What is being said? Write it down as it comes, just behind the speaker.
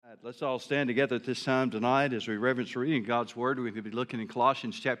Let's all stand together at this time tonight as we reverence reading God's Word. We're going to be looking in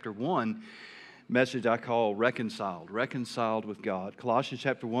Colossians chapter 1, message I call Reconciled, Reconciled with God. Colossians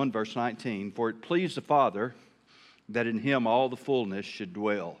chapter 1, verse 19, "For it pleased the Father that in Him all the fullness should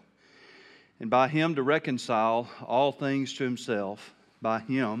dwell, and by Him to reconcile all things to Himself, by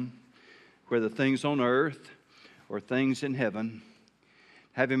Him, whether things on earth or things in heaven,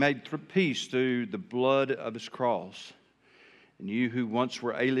 having made peace through the blood of His cross. And you who once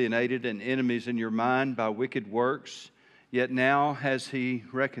were alienated and enemies in your mind by wicked works, yet now He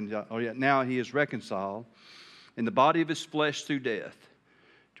is reconciled in the body of His flesh through death,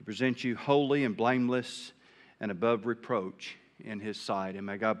 to present you holy and blameless and above reproach in His sight." And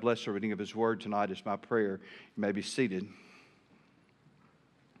may God bless the reading of His Word tonight is my prayer. You may be seated.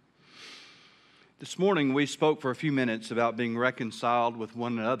 This morning we spoke for a few minutes about being reconciled with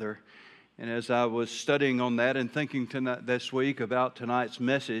one another. And as I was studying on that and thinking this week about tonight's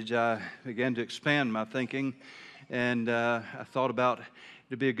message, I began to expand my thinking. And I thought about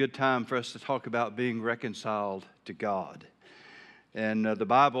it'd be a good time for us to talk about being reconciled to God. And the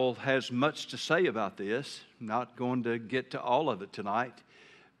Bible has much to say about this. I'm not going to get to all of it tonight,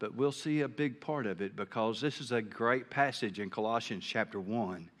 but we'll see a big part of it because this is a great passage in Colossians chapter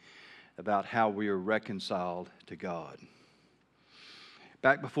 1 about how we are reconciled to God.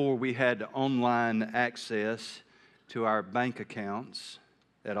 Back before we had online access to our bank accounts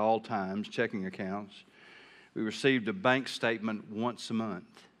at all times, checking accounts, we received a bank statement once a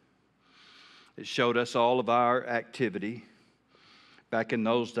month. It showed us all of our activity. Back in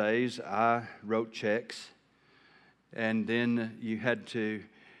those days, I wrote checks, and then you had to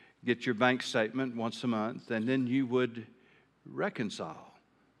get your bank statement once a month, and then you would reconcile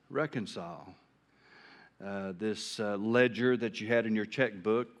this ledger that you had in your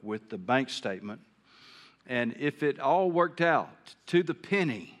checkbook with the bank statement. And if it all worked out to the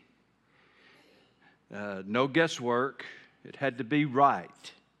penny, no guesswork, it had to be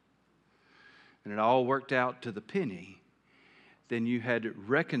right, and it all worked out to the penny, then you had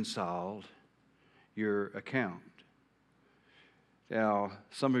reconciled your account. Now,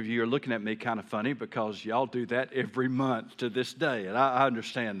 some of you are looking at me kind of funny because y'all do that every month to this day. And I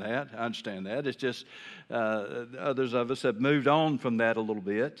understand that. It's just others of us have moved on from that a little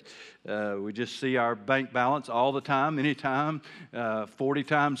bit. We just see our bank balance all the time, anytime, 40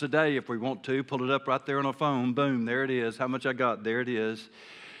 times a day if we want to. Pull it up right there on our phone. Boom, there it is. How much I got? There it is.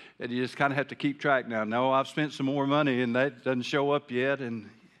 And you just kind of have to keep track now. No, I've spent some more money and that doesn't show up yet. And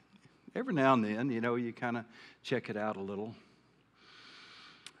every now and then, you kind of check it out a little.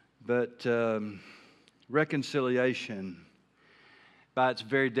 But reconciliation, by its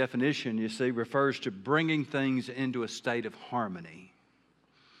very definition, you see, refers to bringing things into a state of harmony.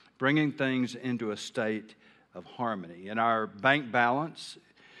 Bringing things into a state of harmony. In our bank balance,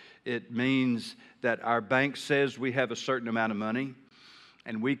 it means that our bank says we have a certain amount of money,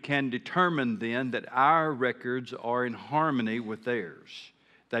 and we can determine then that our records are in harmony with theirs.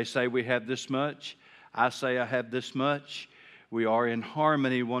 They say we have this much. I say I have this much. We are in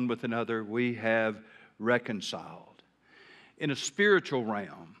harmony one with another. We have reconciled. In a spiritual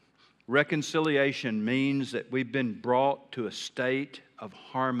realm, reconciliation means that we've been brought to a state of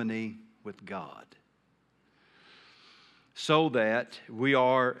harmony with God, so that we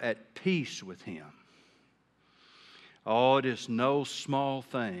are at peace with Him. Oh, it is no small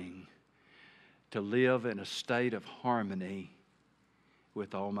thing to live in a state of harmony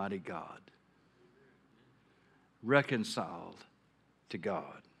with Almighty God. Reconciled to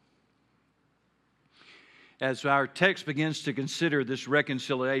God. As our text begins to consider this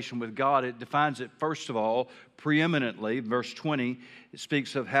reconciliation with God, it defines it, first of all, preeminently. Verse 20, it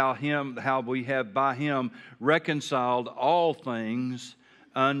speaks of how we have by Him reconciled all things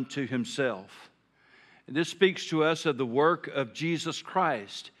unto Himself. And this speaks to us of the work of Jesus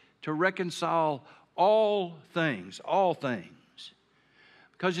Christ to reconcile all things, all things.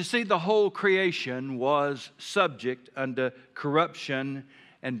 Because you see, the whole creation was subject unto corruption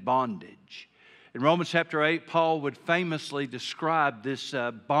and bondage. In Romans chapter 8, Paul would famously describe this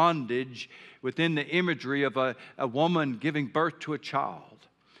bondage within the imagery of a woman giving birth to a child,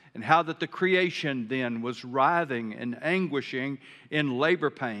 and how that the creation then was writhing and anguishing in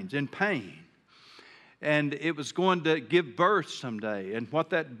labor pains, in pain. And it was going to give birth someday. And what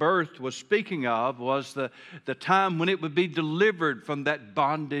that birth was speaking of was the time when it would be delivered from that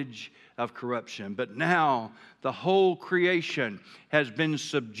bondage of corruption. But now the whole creation has been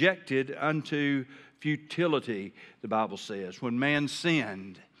subjected unto futility, the Bible says. When man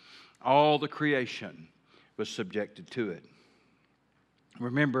sinned, all the creation was subjected to it.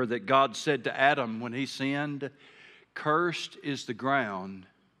 Remember that God said to Adam when he sinned, "Cursed is the ground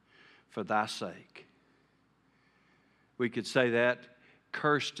for thy sake. We could say that,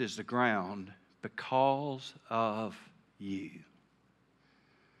 cursed is the ground because of you.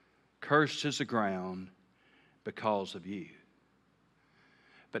 Cursed is the ground because of you.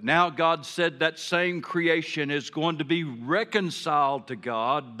 But now God said that same creation is going to be reconciled to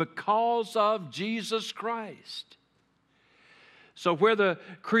God because of Jesus Christ. So where the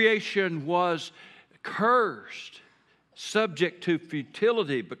creation was cursed, subject to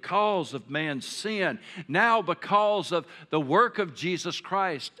futility because of man's sin, now because of the work of Jesus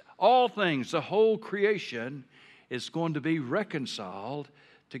Christ, all things, the whole creation is going to be reconciled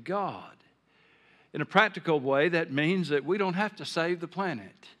to God. In a practical way, that means that we don't have to save the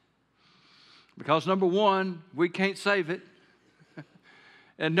planet. Because number one, we can't save it.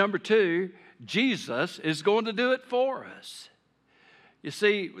 And number two, Jesus is going to do it for us. You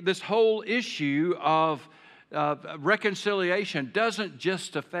see, this whole issue of reconciliation doesn't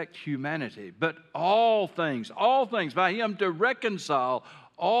just affect humanity, but all things, by Him to reconcile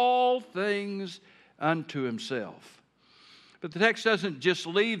all things unto Himself. But the text doesn't just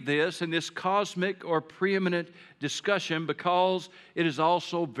leave this in this cosmic or preeminent discussion, because it is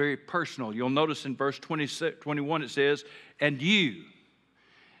also very personal. You'll notice in verse 21 it says, and you.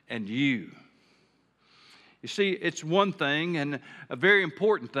 You see, it's one thing, and a very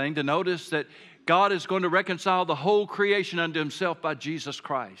important thing, to notice that God is going to reconcile the whole creation unto Himself by Jesus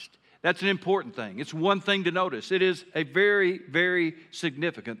Christ. That's an important thing. It's one thing to notice. It is a very, very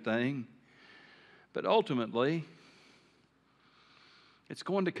significant thing. But ultimately, it's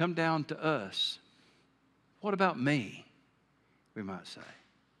going to come down to us. What about me? We might say.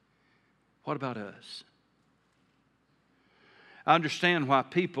 What about us? I understand why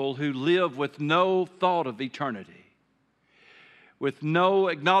people who live with no thought of eternity, with no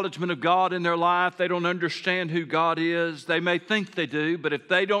acknowledgement of God in their life, they don't understand who God is. They may think they do, but if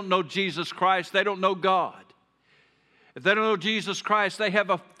they don't know Jesus Christ, they don't know God. If they don't know Jesus Christ, they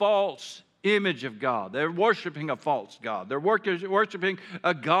have a false image of God. They're worshiping a false God. They're worshiping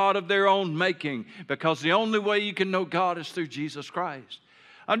a God of their own making, because the only way you can know God is through Jesus Christ.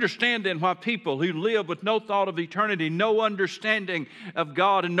 Understand then why people who live with no thought of eternity, no understanding of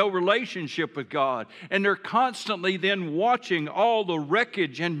God, and no relationship with God, and they're constantly then watching all the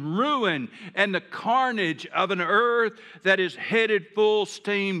wreckage and ruin and the carnage of an earth that is headed full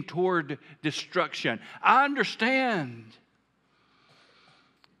steam toward destruction. I understand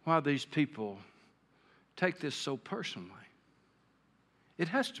why these people take this so personally. It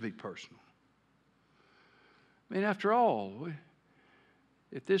has to be personal. I mean, after all,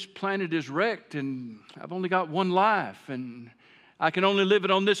 if this planet is wrecked and I've only got one life and I can only live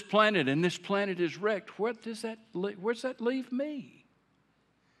it on this planet, and this planet is wrecked, where does that leave me?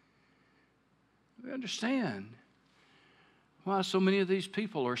 We understand why so many of these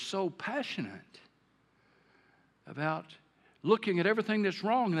people are so passionate about looking at everything that's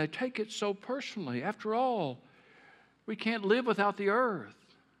wrong, and they take it so personally. After all, we can't live without the earth.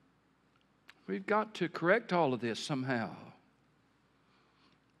 We've got to correct all of this somehow.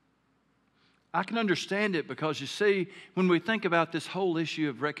 I can understand it because, you see, when we think about this whole issue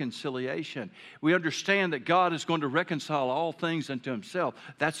of reconciliation, we understand that God is going to reconcile all things unto Himself.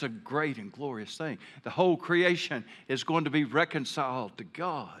 That's a great and glorious thing. The whole creation is going to be reconciled to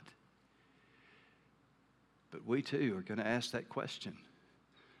God. But we too are going to ask that question.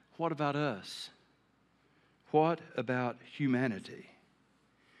 What about us? What about humanity?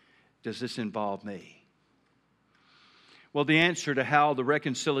 Does this involve me? Well, the answer to how the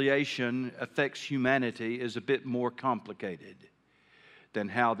reconciliation affects humanity is a bit more complicated than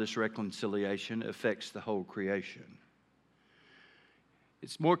how this reconciliation affects the whole creation.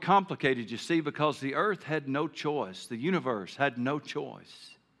 It's more complicated, you see, because the earth had no choice. The universe had no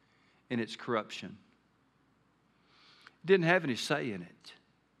choice in its corruption. Didn't have any say in it.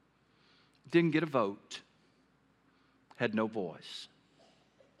 Didn't get a vote. Had no voice.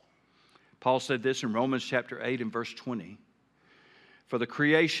 Paul said this in Romans chapter 8 and verse 20. For the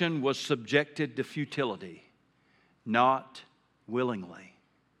creation was subjected to futility, not willingly.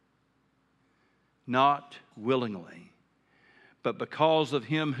 Not willingly. But because of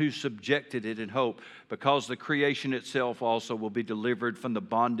Him who subjected it in hope, because the creation itself also will be delivered from the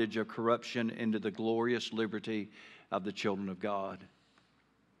bondage of corruption into the glorious liberty of the children of God.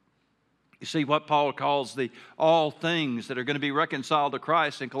 You see, what Paul calls the all things that are going to be reconciled to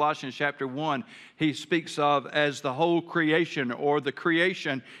Christ in Colossians chapter 1, he speaks of as the whole creation, or the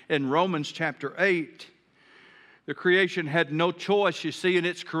creation in Romans chapter 8. The creation had no choice, you see, in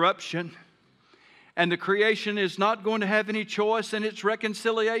its corruption. And the creation is not going to have any choice in its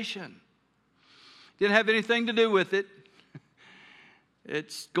reconciliation. Didn't have anything to do with it.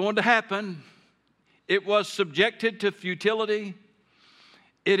 It's going to happen. It was subjected to futility.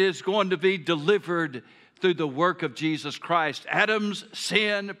 It is going to be delivered through the work of Jesus Christ. Adam's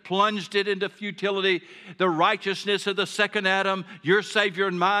sin plunged it into futility. The righteousness of the second Adam, your Savior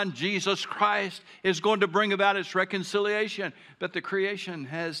and mine, Jesus Christ, is going to bring about its reconciliation. But the creation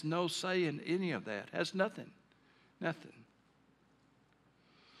has no say in any of that, has nothing. Nothing.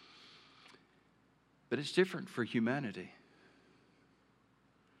 But it's different for humanity.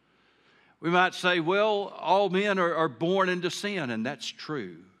 We might say, well, all men are born into sin, and that's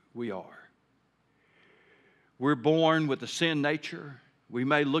true. We are. We're born with a sin nature. We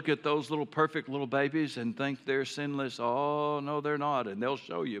may look at those little perfect little babies and think they're sinless. Oh, no, they're not, and they'll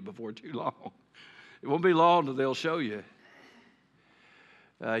show you before too long. It won't be long until they'll show you.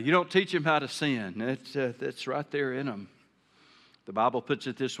 You don't teach them how to sin. That's right there in them. The Bible puts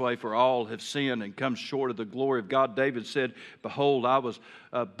it this way, for all have sinned and come short of the glory of God. David said, behold, I was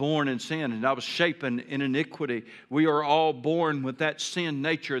born in sin and I was shapen in iniquity. We are all born with that sin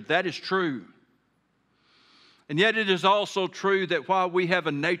nature. That is true. And yet it is also true that while we have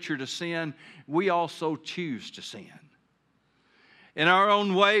a nature to sin, we also choose to sin. In our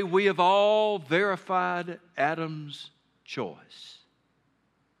own way, we have all verified Adam's choice.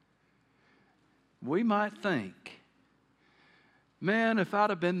 We might think, man, if I'd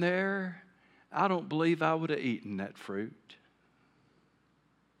have been there, I don't believe I would have eaten that fruit.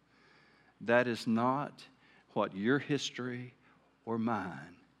 That is not what your history or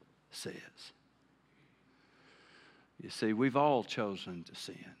mine says. You see, we've all chosen to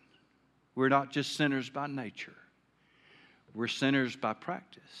sin. We're not just sinners by nature. We're sinners by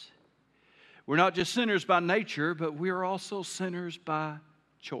practice. We're not just sinners by nature, but we are also sinners by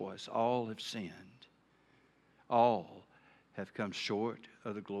choice. All have sinned. All have come short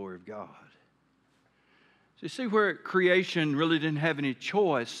of the glory of God. So you see where creation really didn't have any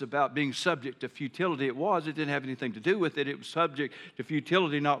choice about being subject to futility. It didn't have anything to do with it. It was subject to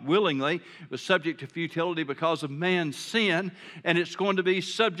futility not willingly. It was subject to futility because of man's sin. And it's going to be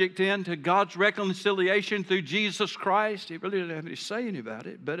subject then to God's reconciliation through Jesus Christ. It really didn't have any saying about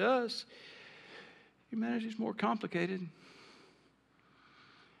it. But us, humanity is more complicated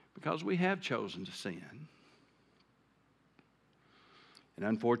because we have chosen to sin. And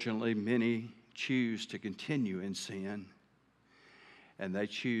unfortunately, many choose to continue in sin, and they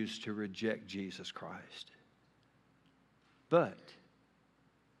choose to reject Jesus Christ. But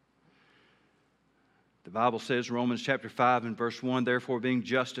the Bible says, Romans chapter 5 and verse 1, therefore being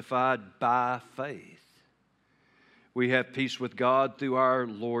justified by faith, we have peace with God through our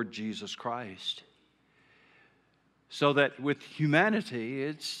Lord Jesus Christ. So that with humanity,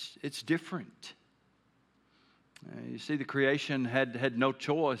 it's different. You see, the creation had no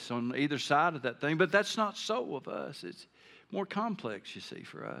choice on either side of that thing, but that's not so of us. It's more complex, you see,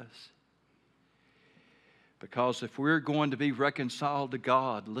 for us. Because if we're going to be reconciled to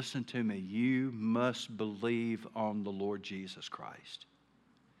God, listen to me, you must believe on the Lord Jesus Christ.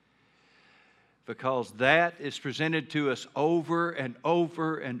 Because that is presented to us over and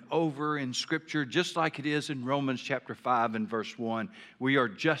over and over in Scripture, just like it is in Romans chapter 5 and verse 1. We are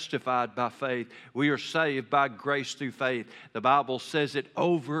justified by faith. We are saved by grace through faith. The Bible says it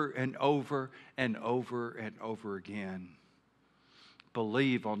over and over and over and over again.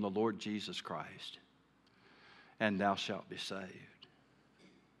 Believe on the Lord Jesus Christ, and thou shalt be saved.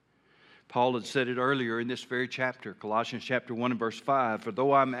 Paul had said it earlier in this very chapter, Colossians chapter 1 and verse 5. For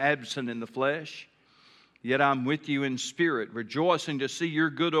though I'm absent in the flesh, yet I'm with you in spirit, rejoicing to see your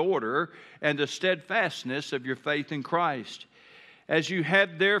good order and the steadfastness of your faith in Christ. As you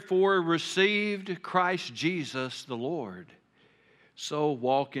have therefore received Christ Jesus the Lord, so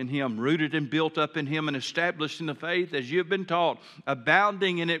walk in Him, rooted and built up in Him and established in the faith as you have been taught,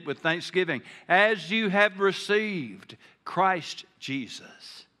 abounding in it with thanksgiving. As you have received Christ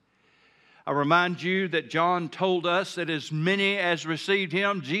Jesus. I remind you that John told us that as many as received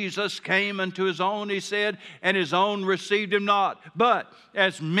Him, Jesus came unto His own, he said, and His own received Him not. But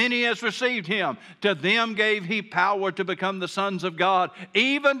as many as received Him, to them gave He power to become the sons of God,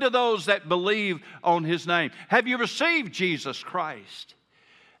 even to those that believe on His name. Have you received Jesus Christ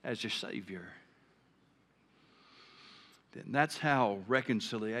as your Savior? Then that's how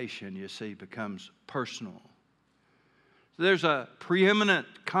reconciliation, you see, becomes personal. There's a preeminent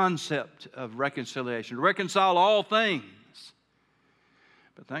concept of reconciliation. To reconcile all things.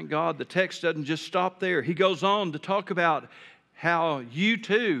 But thank God the text doesn't just stop there. He goes on to talk about how you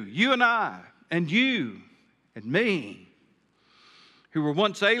too, you and I, and you and me, who were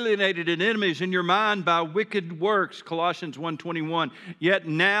once alienated and enemies in your mind by wicked works, Colossians 1:21. Yet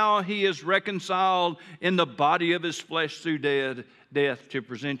now he is reconciled in the body of his flesh through death to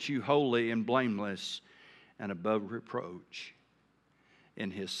present you holy and blameless and above reproach in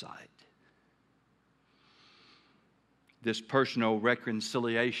his sight. This personal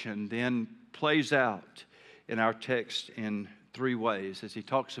reconciliation then plays out in our text in three ways as he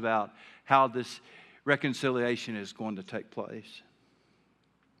talks about how this reconciliation is going to take place.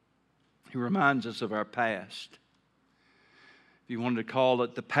 He reminds us of our past. If you wanted to call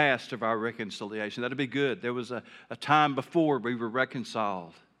it the past of our reconciliation, that'd be good. There was a time before we were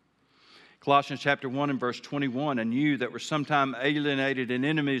reconciled. Colossians chapter 1 and verse 21, and you that were sometime alienated and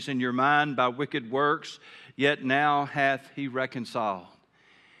enemies in your mind by wicked works, yet now hath he reconciled.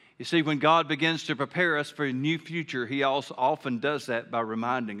 You see, when God begins to prepare us for a new future, he also often does that by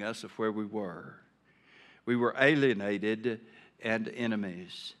reminding us of where we were. We were alienated and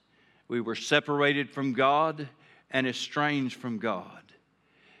enemies. We were separated from God and estranged from God.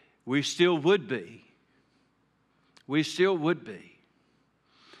 We still would be. We still would be.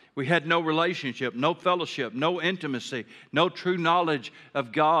 We had no relationship, no fellowship, no intimacy, no true knowledge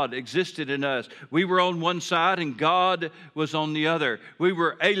of God existed in us. We were on one side and God was on the other. We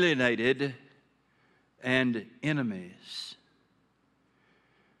were alienated and enemies.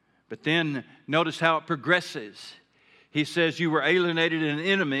 But then notice how it progresses. He says you were alienated and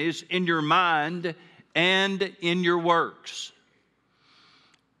enemies in your mind and in your works.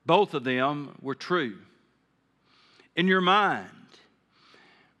 Both of them were true. In your mind,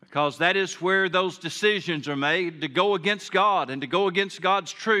 because that is where those decisions are made to go against God and to go against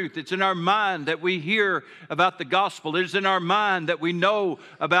God's truth. It's in our mind that we hear about the gospel. It is in our mind that we know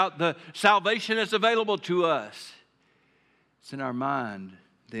about the salvation that's available to us. It's in our mind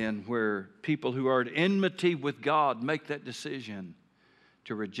then where people who are at enmity with God make that decision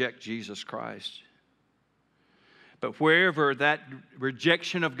to reject Jesus Christ. But wherever that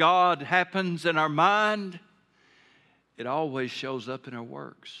rejection of God happens in our mind, it always shows up in our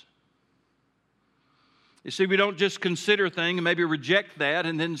works. You see, we don't just consider a thing and maybe reject that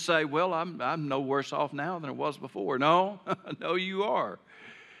and then say, well, I'm no worse off now than it was before. No, no, you are.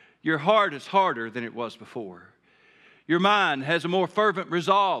 Your heart is harder than it was before. Your mind has a more fervent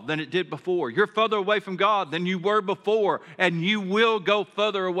resolve than it did before. You're further away from God than you were before, and you will go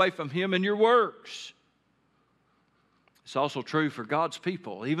further away from Him in your works. It's also true for God's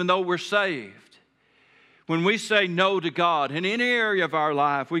people, even though we're saved. When we say no to God in any area of our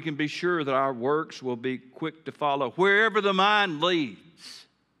life, we can be sure that our works will be quick to follow. Wherever the mind leads,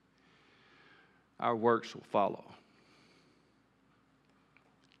 our works will follow.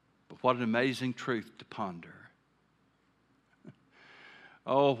 But what an amazing truth to ponder.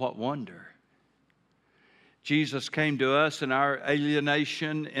 Oh, what wonder. Jesus came to us in our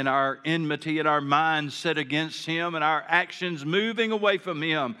alienation, in our enmity, in our minds set against Him, and our actions moving away from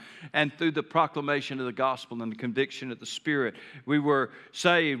Him. And through the proclamation of the gospel and the conviction of the Spirit, we were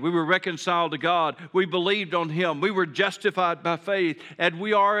saved. We were reconciled to God. We believed on Him. We were justified by faith, and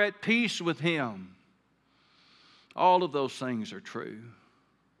we are at peace with Him. All of those things are true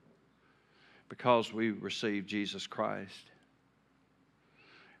because we received Jesus Christ.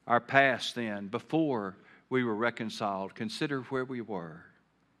 Our past then, before we were reconciled, consider where we were.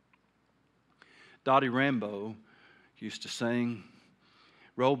 Dottie Rambo used to sing,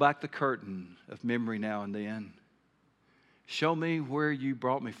 roll back the curtain of memory now and then. Show me where you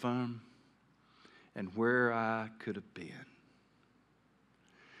brought me from and where I could have been.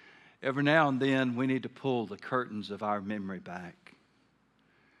 Every now and then we need to pull the curtains of our memory back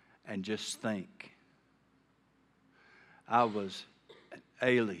and just think. I was an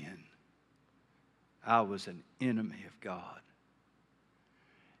alien. I was an enemy of God.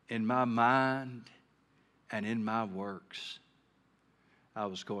 In my mind and in my works, I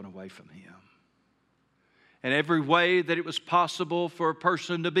was going away from Him. In every way that it was possible for a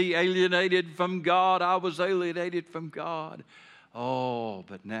person to be alienated from God, I was alienated from God. Oh,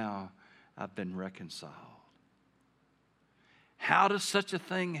 but now I've been reconciled. How does such a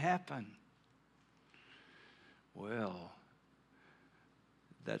thing happen? Well,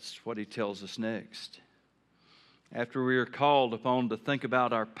 that's what he tells us next. After we are called upon to think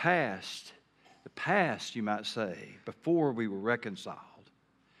about our past, the past, you might say, before we were reconciled.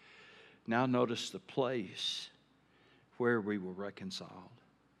 Now notice the place where we were reconciled.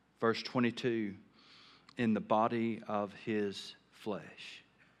 Verse 22, in the body of His flesh.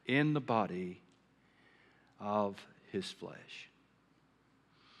 In the body of His flesh.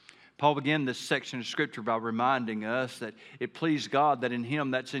 Paul began this section of Scripture by reminding us that it pleased God that in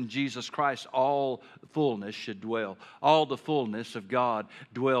Him, that's in Jesus Christ, all fullness should dwell. All the fullness of God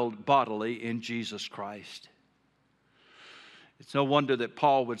dwelled bodily in Jesus Christ. It's no wonder that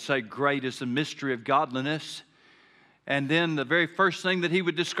Paul would say, great is the mystery of godliness. And then the very first thing that he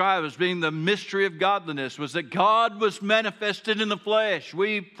would describe as being the mystery of godliness was that God was manifested in the flesh.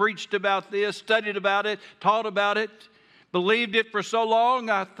 We preached about this, studied about it, taught about it, believed it for so long,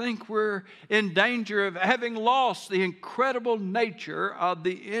 I think we're in danger of having lost the incredible nature of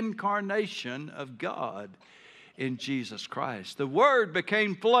the incarnation of God in Jesus Christ. The Word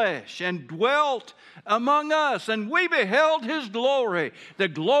became flesh and dwelt among us, and we beheld His glory, the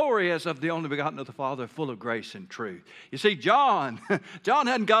glory as of the only begotten of the Father, full of grace and truth. You see, John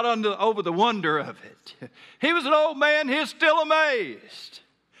hadn't got over the wonder of it. He was an old man, he's still amazed.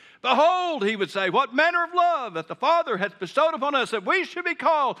 Behold, he would say, what manner of love that the Father hath bestowed upon us, that we should be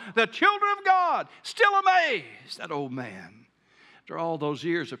called the children of God. Still amazed, that old man. After all those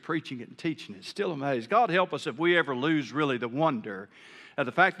years of preaching it and teaching it, still amazed. God help us if we ever lose really the wonder of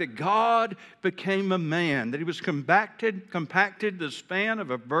the fact that God became a man, that He was compacted the span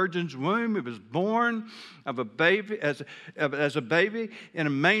of a virgin's womb. He was born of a baby as a baby in a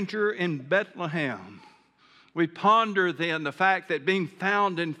manger in Bethlehem. We ponder then the fact that being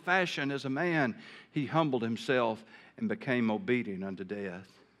found in fashion as a man, He humbled Himself and became obedient unto death.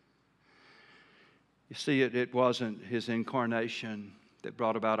 You see, it wasn't His incarnation that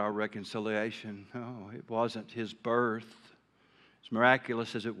brought about our reconciliation. No, it wasn't His birth. As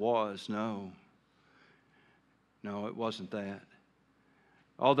miraculous as it was, no, it wasn't that.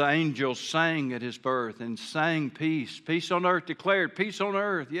 All the angels sang at His birth and sang peace. Peace on earth declared, peace on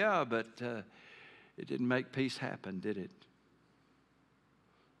earth. Yeah, but it didn't make peace happen, did it?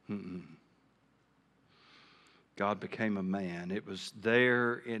 God became a man. It was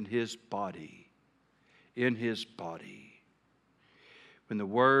there in His body. In His body. When the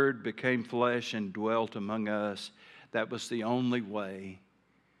Word became flesh and dwelt among us, that was the only way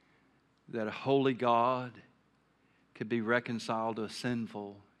that a holy God could be reconciled to a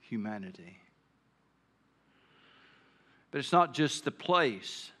sinful humanity. But it's not just the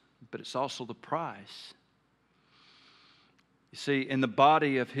place, but it's also the price. You see, in the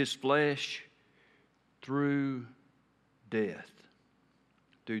body of His flesh, through death.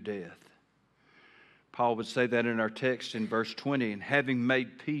 Paul would say that in our text in verse 20, and having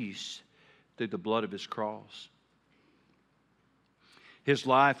made peace through the blood of His cross. His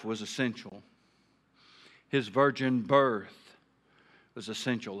life was essential. His virgin birth was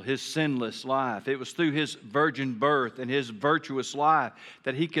essential. His sinless life. It was through His virgin birth and His virtuous life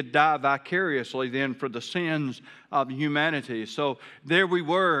that He could die vicariously then for the sins of humanity. So there we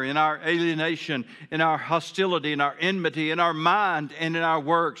were in our alienation, in our hostility, in our enmity, in our mind and in our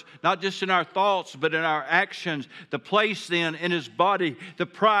works. Not just in our thoughts, but in our actions. The place then in His body, the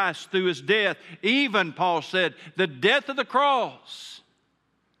price through His death. Even, Paul said, the death of the cross.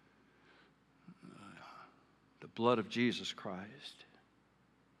 The blood of Jesus Christ.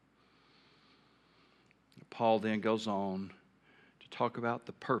 Paul then goes on to talk about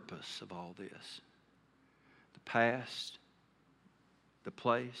the purpose of all this. The past, the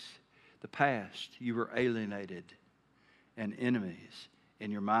place. The past, you were alienated and enemies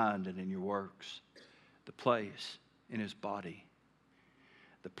in your mind and in your works. The place, in His body.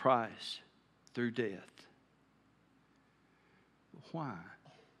 The price, through death. Why?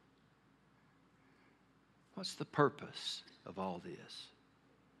 What's the purpose of all this?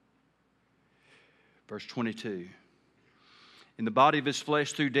 Verse 22, in the body of His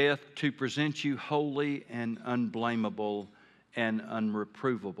flesh through death, to present you holy and unblameable and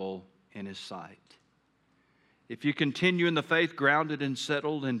unreprovable in His sight. If you continue in the faith, grounded and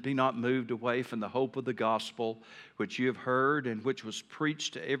settled, and be not moved away from the hope of the gospel, which you have heard and which was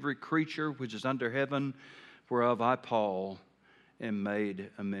preached to every creature which is under heaven, whereof I, Paul, am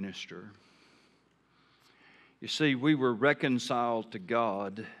made a minister. You see, we were reconciled to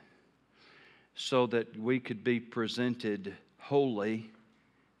God so that we could be presented holy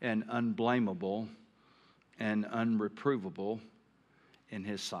and unblameable and unreprovable in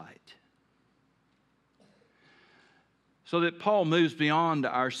His sight. So that Paul moves beyond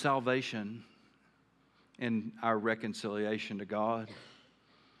our salvation and our reconciliation to God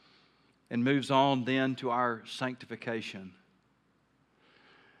and moves on then to our sanctification.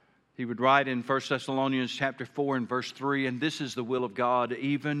 He would write in 1 Thessalonians chapter 4 and verse 3, and this is the will of God,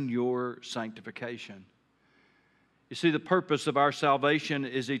 even your sanctification. You see, the purpose of our salvation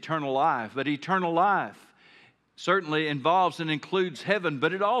is eternal life, but eternal life certainly involves and includes heaven,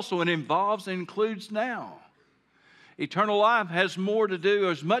 but it also involves and includes now. Eternal life has more to do,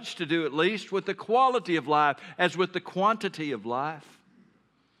 or as much to do at least, with the quality of life as with the quantity of life.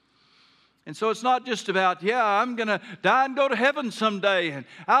 And so it's not just about, I'm going to die and go to heaven someday, and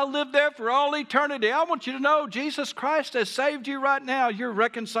I'll live there for all eternity. I want you to know Jesus Christ has saved you right now. You're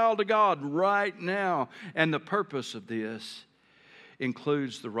reconciled to God right now. And the purpose of this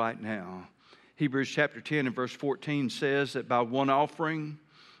includes the right now. Hebrews chapter 10 and verse 14 says that by one offering,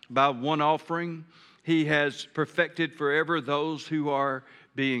 He has perfected forever those who are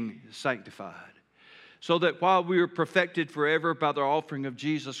being sanctified. So that while we are perfected forever by the offering of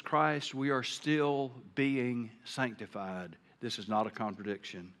Jesus Christ, we are still being sanctified. This is not a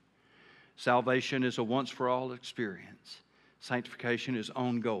contradiction. Salvation is a once-for-all experience. Sanctification is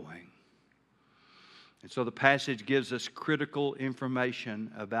ongoing. And so the passage gives us critical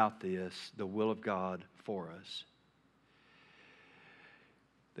information about this, the will of God for us.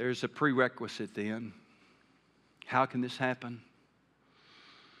 There's a prerequisite then. How can this happen?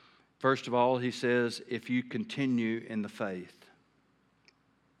 First of all, he says, if you continue in the faith.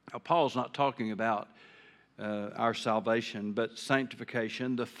 Now, Paul's not talking about our salvation, but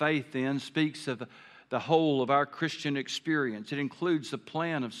sanctification. The faith then speaks of the whole of our Christian experience. It includes the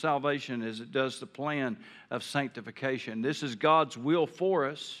plan of salvation as it does the plan of sanctification. This is God's will for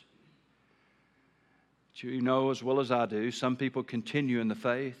us. But you know as well as I do, some people continue in the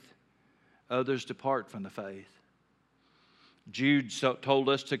faith, others depart from the faith. Jude told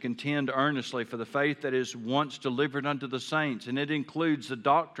us to contend earnestly for the faith that is once delivered unto the saints. And it includes the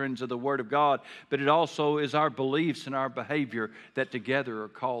doctrines of the Word of God, but it also is our beliefs and our behavior that together are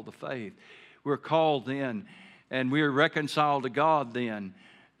called the faith. We're called then, and we are reconciled to God then,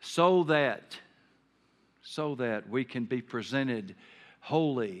 so that we can be presented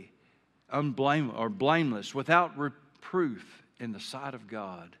holy, blameless, without reproof in the sight of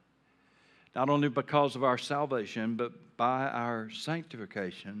God. Not only because of our salvation, but by our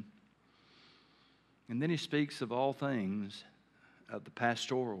sanctification. And then he speaks of all things of the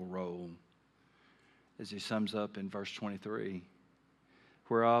pastoral role as he sums up in verse 23.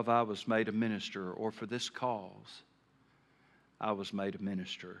 Whereof I was made a minister, or for this cause I was made a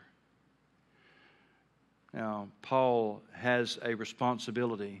minister. Now, Paul has a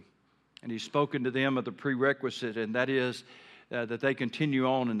responsibility, and he's spoken to them of the prerequisite, and that is that they continue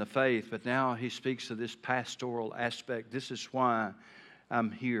on in the faith. But now he speaks of this pastoral aspect. This is why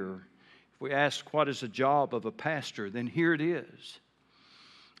I'm here. If we ask what is the job of a pastor, then here it is.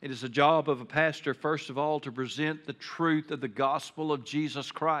 It is the job of a pastor, first of all, to present the truth of the gospel of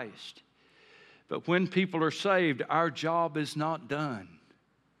Jesus Christ. But when people are saved, our job is not done.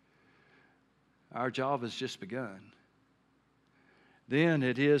 Our job has just begun. Then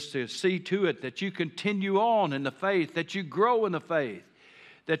it is to see to it that you continue on in the faith, that you grow in the faith,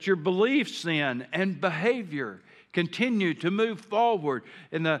 that your beliefs then and behavior continue to move forward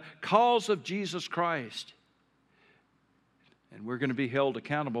in the cause of Jesus Christ. And we're going to be held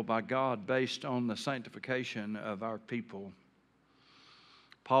accountable by God based on the sanctification of our people.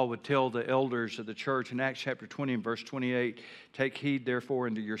 Paul would tell the elders of the church in Acts chapter 20 and verse 28, take heed therefore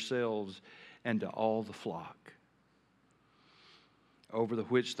unto yourselves and to all the flock, over the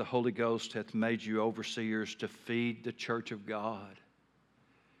which the Holy Ghost hath made you overseers to feed the church of God,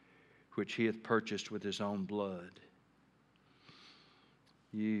 which he hath purchased with his own blood.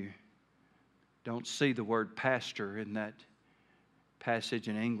 You don't see the word pastor in that passage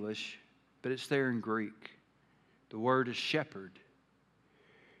in English, but it's there in Greek. The word is shepherd.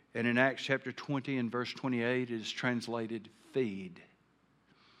 And in Acts chapter 20 and verse 28, it is translated feed.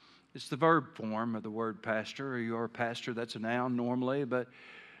 It's the verb form of the word pastor. You are a pastor, that's a noun normally, but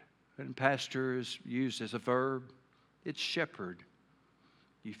when pastor is used as a verb, it's shepherd.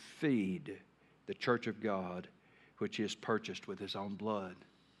 You feed the church of God, which he has purchased with his own blood.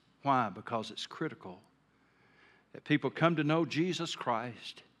 Why? Because it's critical that people come to know Jesus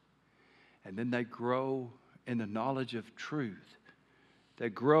Christ, and then they grow in the knowledge of truth. They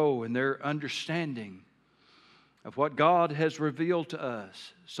grow in their understanding of what God has revealed to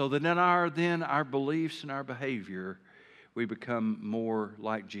us, so that in our beliefs and our behavior, we become more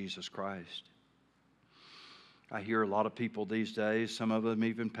like Jesus Christ. I hear a lot of people these days, some of them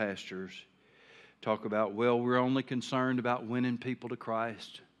even pastors, talk about, well, we're only concerned about winning people to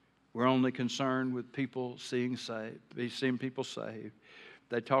Christ. We're only concerned with people seeing people saved.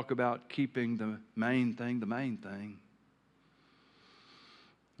 They talk about keeping the main thing the main thing.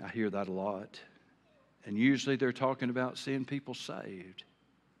 I hear that a lot. And usually they're talking about seeing people saved.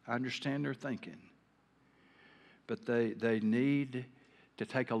 I understand their thinking. But they need to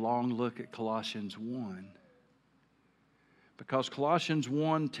take a long look at Colossians 1. Because Colossians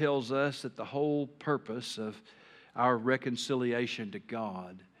 1 tells us that the whole purpose of Our reconciliation to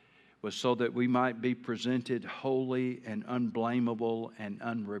God was so that we might be presented holy and unblameable and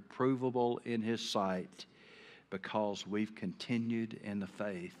unreprovable in His sight, because we've continued in the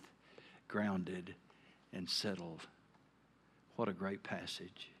faith, grounded and settled. What a great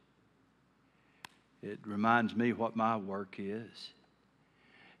passage. It reminds me what my work is.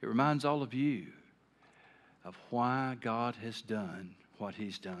 It reminds all of you of why God has done what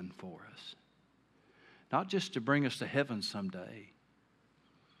He's done for us. Not just to bring us to heaven someday,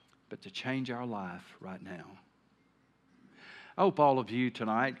 but to change our life right now. I hope all of you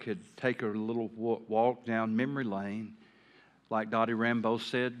tonight could take a little walk down memory lane. Like Dottie Rambo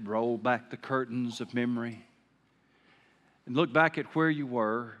said, roll back the curtains of memory and look back at where you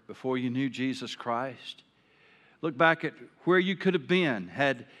were before you knew Jesus Christ. Look back at where you could have been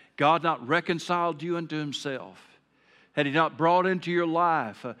had God not reconciled you unto Himself. Had He not brought into your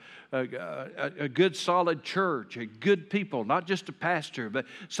life a good solid church, a good people, not just a pastor, but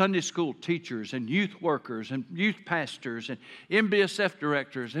Sunday school teachers and youth workers and youth pastors and MBSF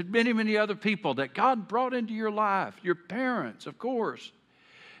directors and many, many other people that God brought into your life, your parents, of course,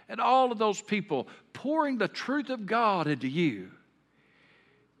 and all of those people pouring the truth of God into you.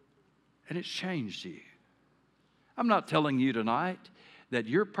 And it's changed you. I'm not telling you tonight that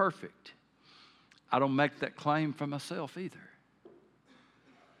you're perfect. I don't make that claim for myself either.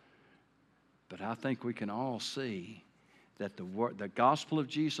 But I think we can all see that the gospel of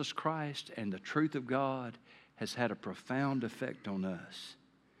Jesus Christ and the truth of God has had a profound effect on us.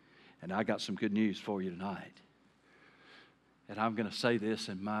 And I got some good news for you tonight. And I'm going to say this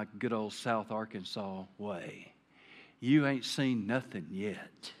in my good old South Arkansas way. You ain't seen nothing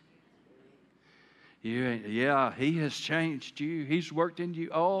yet. Yeah, He has changed you. He's worked in you.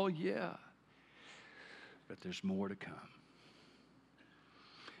 Oh, yeah. But there's more to come.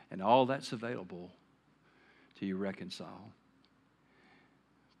 And all that's available to you reconciled.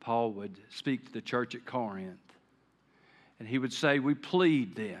 Paul would speak to the church at Corinth, and he would say, we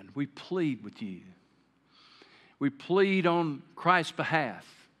plead then. We plead with you. We plead on Christ's behalf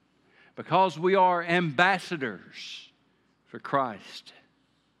because we are ambassadors for Christ.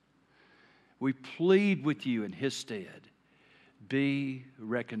 We plead with you in His stead. Be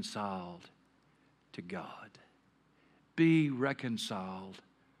reconciled to God. Be reconciled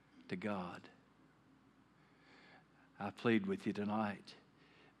to God. I plead with you tonight.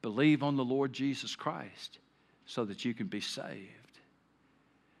 Believe on the Lord Jesus Christ so that you can be saved.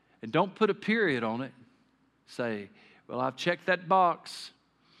 And don't put a period on it. Say, well, I've checked that box.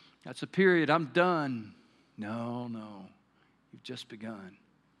 That's a period. I'm done. No. You've just begun.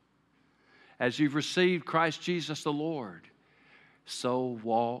 As you've received Christ Jesus the Lord, so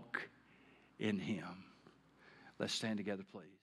walk in Him. Let's stand together, please.